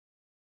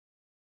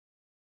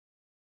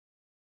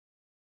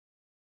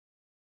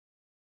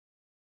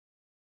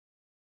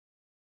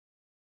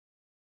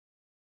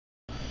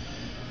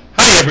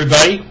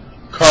everybody,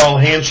 Carl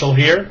Hansel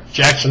here,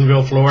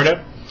 Jacksonville,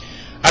 Florida.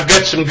 I've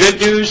got some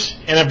good news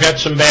and I've got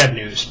some bad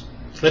news.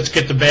 Let's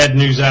get the bad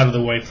news out of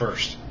the way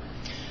first.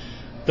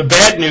 The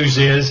bad news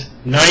is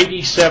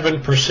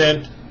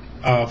 97%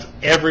 of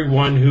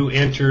everyone who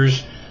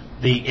enters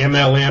the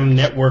MLM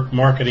network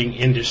marketing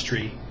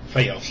industry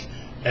fails.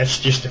 That's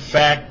just a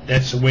fact.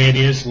 That's the way it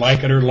is.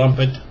 Like it or lump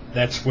it,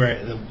 that's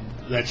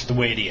the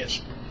way it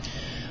is.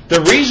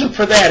 The reason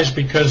for that is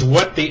because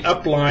what the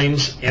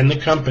uplines and the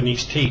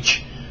companies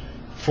teach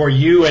for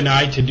you and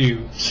I to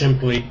do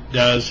simply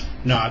does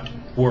not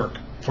work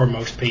for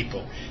most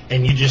people.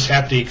 And you just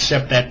have to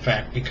accept that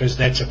fact, because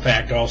that's a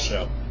fact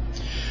also.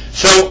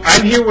 So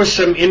I'm here with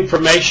some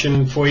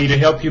information for you to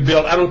help you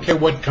build. I don't care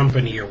what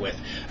company you're with.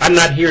 I'm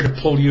not here to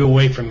pull you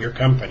away from your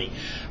company.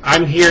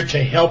 I'm here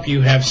to help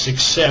you have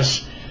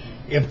success.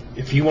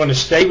 If you want to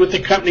stay with the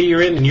company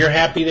you're in and you're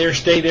happy there,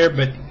 stay there,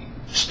 but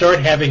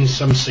start having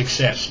some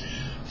success.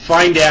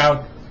 Find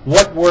out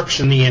what works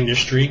in the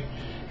industry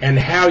and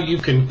how you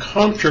can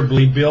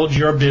comfortably build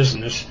your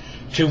business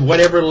to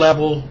whatever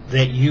level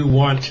that you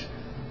want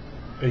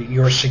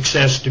your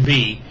success to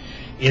be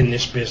in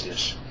this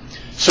business.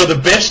 So the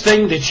best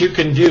thing that you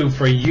can do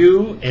for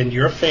you and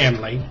your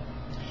family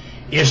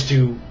is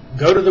to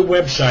go to the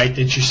website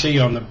that you see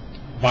on the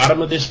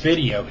bottom of this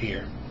video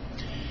here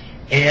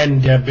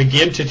and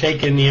begin to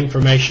take in the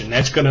information.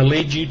 That's going to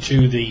lead you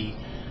to the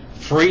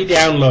free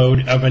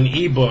download of an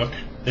ebook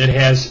that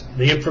has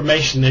the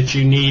information that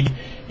you need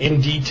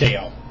in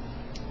detail.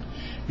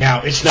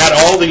 Now, it's not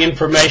all the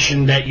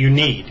information that you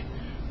need,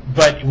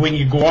 but when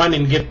you go on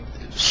and get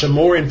some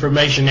more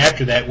information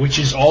after that, which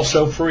is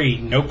also free,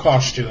 no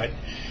cost to it,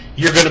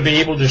 you're going to be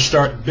able to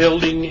start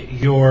building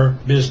your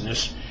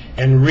business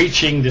and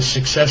reaching the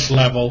success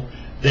level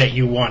that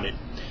you wanted.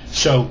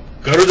 So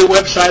go to the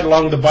website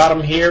along the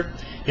bottom here.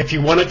 If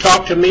you want to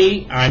talk to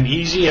me, I'm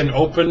easy and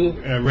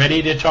open,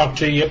 ready to talk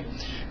to you.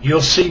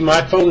 You'll see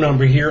my phone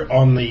number here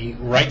on the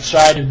right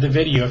side of the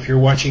video if you're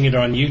watching it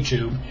on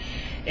YouTube.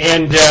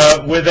 And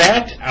with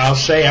that, I'll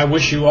say I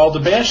wish you all the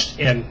best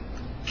and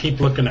keep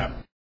looking up.